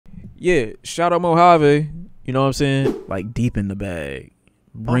Yeah, shout out Mojave. You know what I'm saying? Like deep in the bag.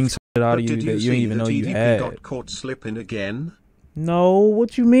 Bring some shit out of you that you didn't even know you had. Got caught slipping again? No,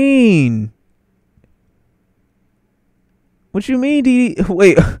 what you mean? What you mean, DD?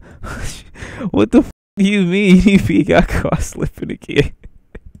 Wait, what the f do you mean EDP got caught slipping again?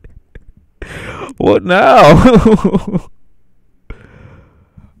 What now?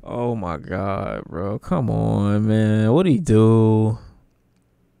 Oh my god, bro. Come on, man. What'd he do?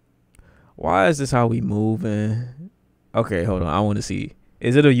 Why is this how we moving? Okay, hold on. I want to see.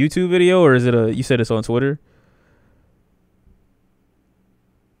 Is it a YouTube video or is it a... You said it's on Twitter?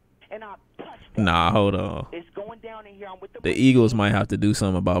 Nah, hold on. The Eagles might have to do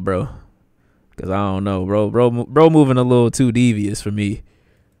something about bro. Because I don't know, bro. Bro moving a little too devious for me.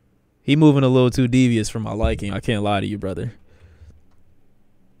 He moving a little too devious for my liking. I can't lie to you, brother.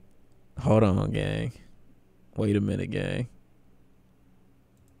 Hold on, gang. Wait a minute, gang.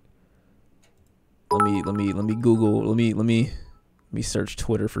 Let me Google. Let me search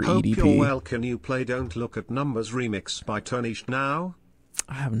Twitter for Hope EDP. You're well. Can you play Don't Look at Numbers remix by Tonish now?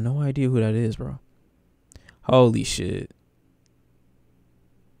 I have no idea who that is, bro. Holy shit.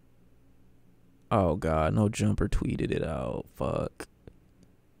 Oh god, no jumper tweeted it out. Fuck.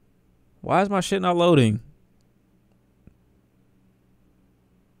 Why is my shit not loading?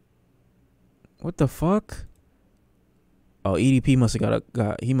 What the fuck? Oh, EDP must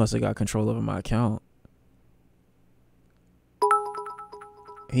have got control over my account.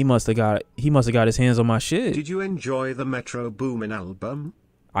 He must have got his hands on my shit. Did you enjoy the Metro Boomin album?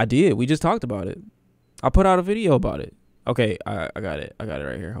 I did. We just talked about it. I put out a video about it. Okay, I got it. I got it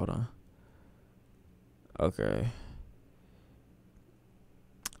right here. Hold on. Okay.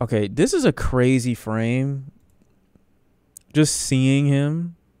 Okay, this is a crazy frame. Just seeing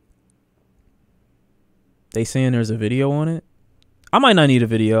him. They saying there's a video on it. I might not need a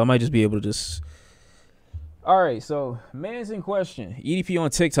video. I might just be able to just... All right, so man's in question. EDP on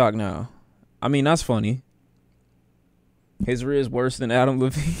TikTok now. I mean, that's funny. His riz worse than Adam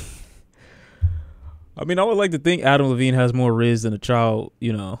Levine. I mean, I would like to think Adam Levine has more riz than a child,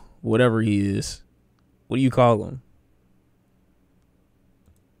 you know, whatever he is. What do you call him?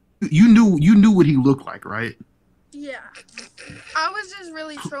 You knew what he looked like, right? Yeah. I was just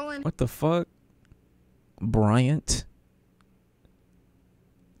really trolling. What the fuck? Bryant.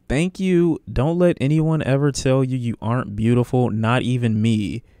 Thank you. Don't let anyone ever tell you you aren't beautiful, not even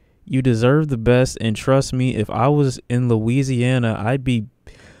me. You deserve the best, and trust me, if I was in Louisiana, I'd be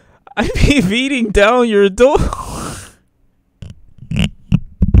beating down your door.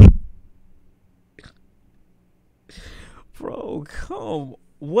 Bro, come.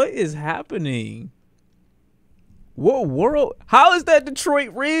 What is happening? What world? How is that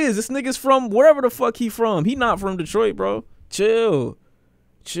Detroit Riz? This nigga's from wherever the fuck he from. He not from Detroit, bro. Chill.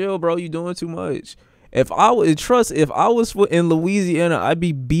 Chill, bro. You doing too much. If I was in Louisiana, I'd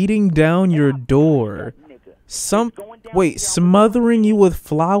be beating down your door. Wait, smothering you with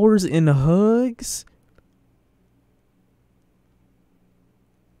flowers and hugs?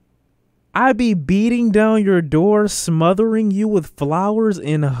 I'd be beating down your door, smothering you with flowers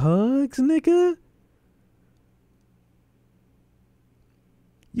and hugs, nigga?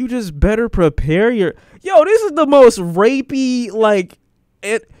 You just better prepare your... Yo, this is the most rapey, like...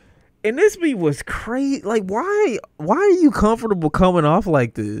 And this beat was crazy. Like, why are you comfortable coming off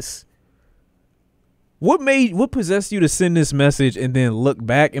like this? What possessed you to send this message and then look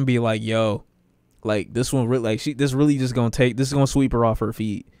back and be like, yo, like this one really, like this really just gonna this is gonna sweep her off her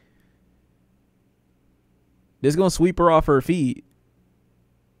feet. This is gonna sweep her off her feet.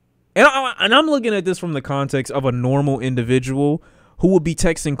 And I'm looking at this from the context of a normal individual who would be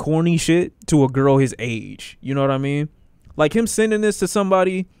texting corny shit to a girl his age. You know what I mean? Like him sending this to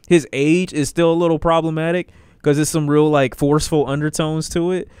somebody his age is still a little problematic because there's some real like forceful undertones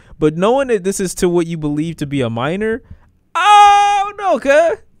to it. But knowing that this is to what you believe to be a minor, oh no,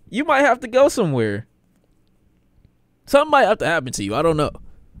 cuz you might have to go somewhere. Something might have to happen to you. I don't know.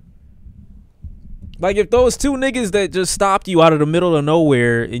 Like if those two niggas that just stopped you out of the middle of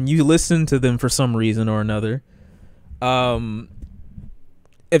nowhere and you listened to them for some reason or another,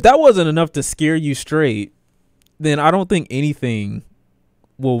 if that wasn't enough to scare you straight, then I don't think anything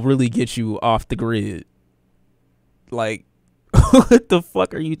will really get you off the grid. Like, what the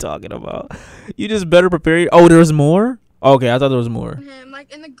fuck are you talking about? You just better prepare. Oh, there's more? Okay, I thought there was more. Him,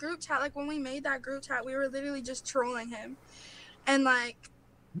 like in the group chat, like when we made that group chat, we were literally just trolling him. And like,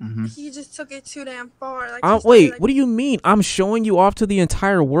 he just took it too damn far. Like, wait, what do you mean? I'm showing you off to the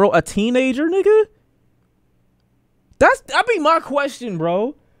entire world? A teenager, nigga? That'd be my question,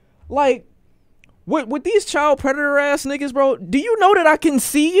 bro. Like, with these child predator ass niggas, bro, do you know that I can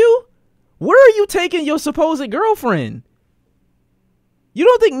see you? Where are you taking your supposed girlfriend? You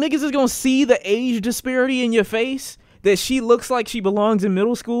don't think niggas is gonna see the age disparity in your face? That she looks like she belongs in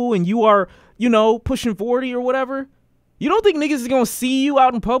middle school and you are, you know, pushing 40 or whatever? You don't think niggas is gonna see you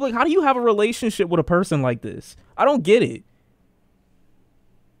out in public? How do you have a relationship with a person like this? I don't get it.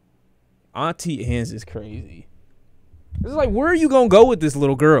 Auntie Anne's is crazy. It's like, where are you gonna go with this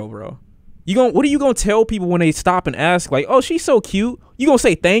little girl, bro? What are you gonna tell people when they stop and ask, like, oh, she's so cute? You gonna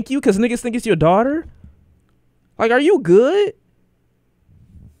say thank you because niggas think it's your daughter? Like, are you good?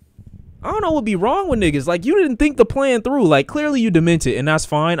 I don't know what'd be wrong with niggas. Like, you didn't think the plan through. Like, clearly you demented, and that's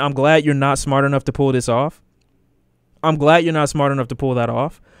fine. I'm glad you're not smart enough to pull this off. I'm glad you're not smart enough to pull that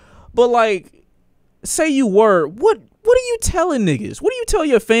off. But, like, say you were. What are you telling niggas? What do you tell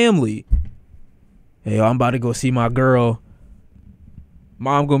your family? Hey, I'm about to go see my girl.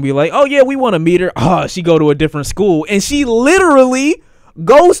 Mom gonna be like, oh, yeah, we want to meet her. Oh, she go to a different school. And she literally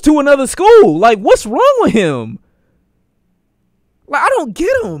goes to another school. Like, what's wrong with him? Like, I don't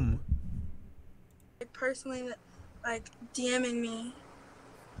get him. Personally, like, DMing me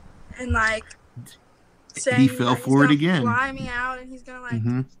and, like, saying he fell for it again. Fly me out and he's gonna, like,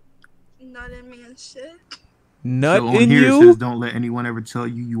 nut in me and shit. Nut so on in here you? It says, don't let anyone ever tell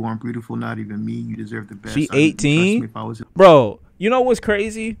you you aren't beautiful, not even me. You deserve the best. She 18? Bro, you know what's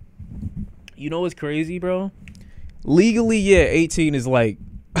crazy? You know what's crazy, bro? Legally, yeah, 18 is like,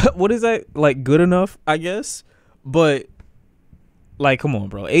 what is that? Like, good enough, I guess? But, like, come on,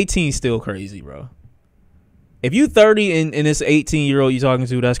 bro. 18 is still crazy, bro. If you 30 and this 18-year-old you talking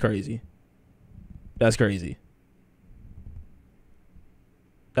to, that's crazy. That's crazy.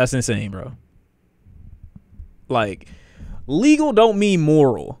 That's insane, bro. Like, legal don't mean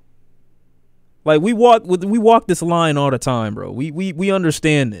moral. Like, we walk this line all the time, bro. We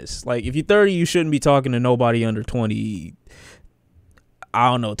understand this. Like, if you're 30, you shouldn't be talking to nobody under 20.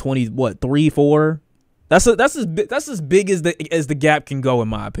 I don't know, 20 what, 3, 4? That's as big as the gap can go, in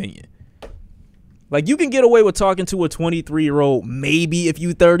my opinion. Like, you can get away with talking to a 23-year-old maybe if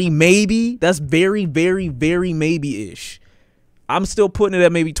you 30, maybe. That's very, very, very maybe-ish. I'm still putting it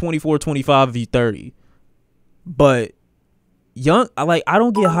at maybe 24, 25 if you 30. But young, I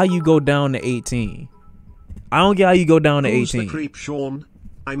don't get how you go down to 18. I don't get how you go down to 18. Who's the creep, Shawn?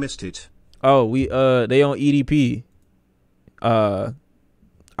 I missed it. Oh, they on EDP. I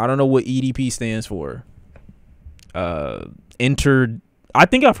don't know what EDP stands for. Entered. I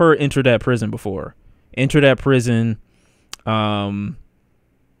think I've heard enter that prison before. Enter that prison.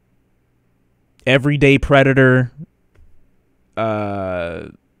 Everyday predator.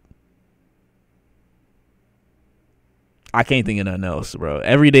 I can't think of nothing else, bro.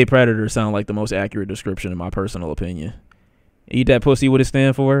 Everyday predator sound like the most accurate description in my personal opinion. Eat that pussy, what it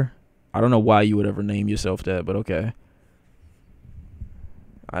stand for? I don't know why you would ever name yourself that, but okay.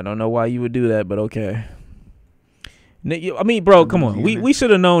 I don't know why you would do that, but okay. I mean, bro, come on. We should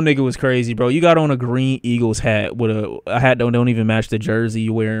have known nigga was crazy, bro. You got on a green Eagles hat with a hat that don't even match the jersey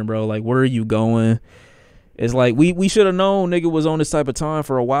you wearing, bro. Like, where are you going? It's like we should have known nigga was on this type of time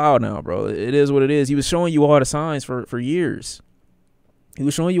for a while now, bro. It is what it is. He was showing you all the signs for years. He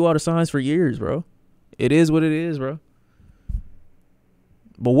was showing you all the signs for years, bro. It is what it is, bro.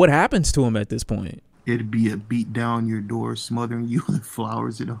 But what happens to him at this point? It'd be a beat down your door, smothering you with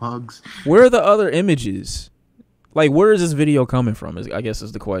flowers and hugs. Where are the other images? Like, where is this video coming from? I guess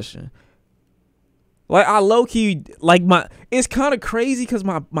is the question. Like, I low-key, like, it's kind of crazy because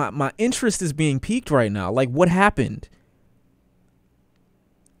my interest is being piqued right now. Like, what happened?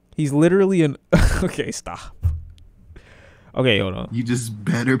 He's literally an... Okay, stop. Okay, hold on. You just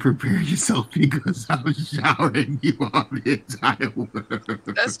better prepare yourself because I was showering you on the entire world.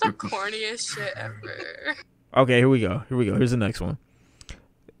 That's the corniest shit ever. Okay, here we go. Here's the next one.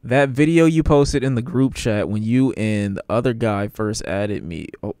 That video you posted in the group chat when you and the other guy first added me.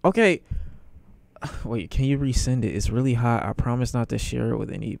 Oh, okay. Wait, can you resend it? It's really hot. I promise not to share it with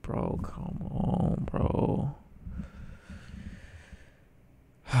any, bro. Come on, bro.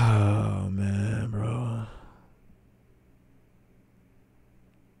 Oh, man, bro.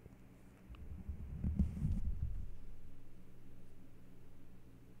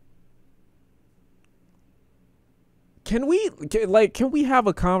 Can we have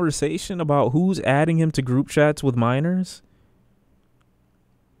a conversation about who's adding him to group chats with minors?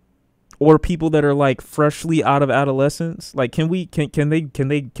 Or people that are like freshly out of adolescence? Like, can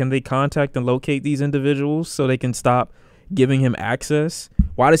they contact and locate these individuals so they can stop giving him access?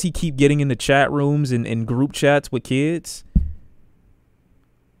 Why does he keep getting into chat rooms and group chats with kids?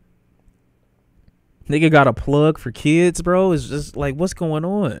 Nigga got a plug for kids, bro. It's just like, what's going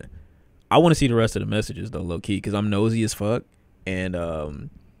on? I want to see the rest of the messages though, low key, because I'm nosy as fuck. And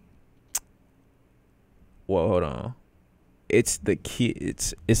Well, hold on. It's the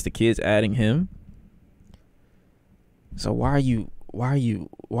kids. It's the kids adding him. So why are you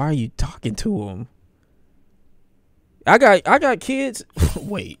talking to him? I got kids.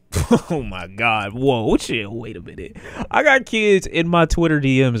 Wait. Oh my God. Whoa. Chill. Wait a minute. I got kids in my Twitter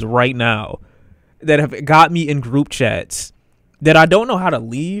DMs right now that have got me in group chats that I don't know how to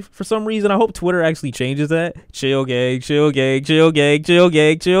leave for some reason. I hope Twitter actually changes that. Chill gang, chill gang, chill gang, chill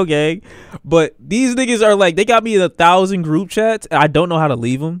gang, chill gang. But these niggas are like, they got me in 1,000 group chats and I don't know how to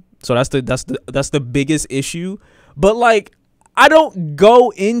leave them. So that's the biggest issue. But like, I don't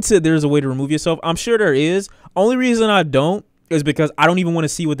go into there's a way to remove yourself. I'm sure there is. Only reason I don't is because I don't even want to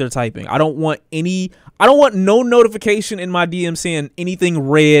see what they're typing. I don't want no notification in my DM saying anything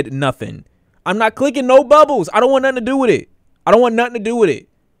red, nothing. I'm not clicking no bubbles. I don't want nothing to do with it. I don't want nothing to do with it.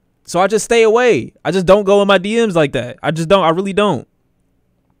 So I just stay away. I just don't go in my DMs like that. I just don't. I really don't.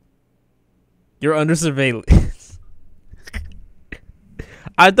 You're under surveillance.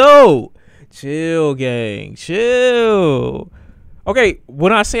 I don't. Chill, gang. Chill. Okay,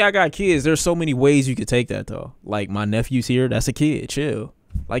 when I say I got kids, there's so many ways you could take that, though. Like, my nephew's here. That's a kid. Chill.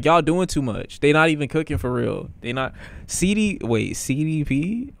 Like, y'all doing too much. They not even cooking for real. They not.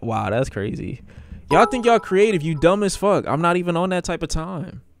 CDP? Wow, that's crazy. Y'all think y'all creative. You dumb as fuck. I'm not even on that type of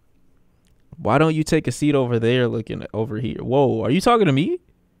time. Why don't you take a seat over there looking over here? Whoa, are you talking to me?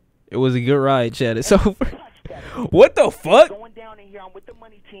 It was a good ride, chat. It's over. What the fuck?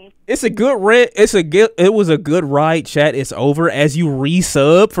 It's a good rent. It was a good ride, chat. It's over as you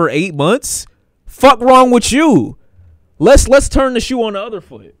resub for 8 months. Fuck wrong with you? Let's turn the shoe on the other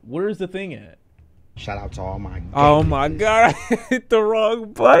foot. Where's the thing at? Shout out to all my. Oh my God, I hit the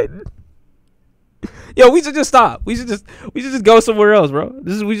wrong button. Yo, we should just stop. We should just go somewhere else, bro.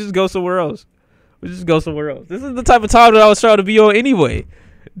 We just go somewhere else. This is the type of time that I was trying to be on anyway.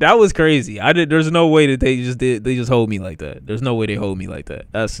 That was crazy. There's no way that they just hold me like that. There's no way they hold me like that.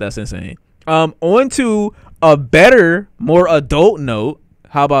 That's insane. On to a better, more adult note.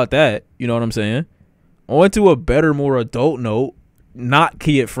 How about that? You know what I'm saying? On to a better, more adult note. Not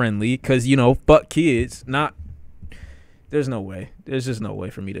kid friendly, because fuck kids. There's no way. There's just no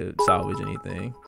way for me to salvage anything.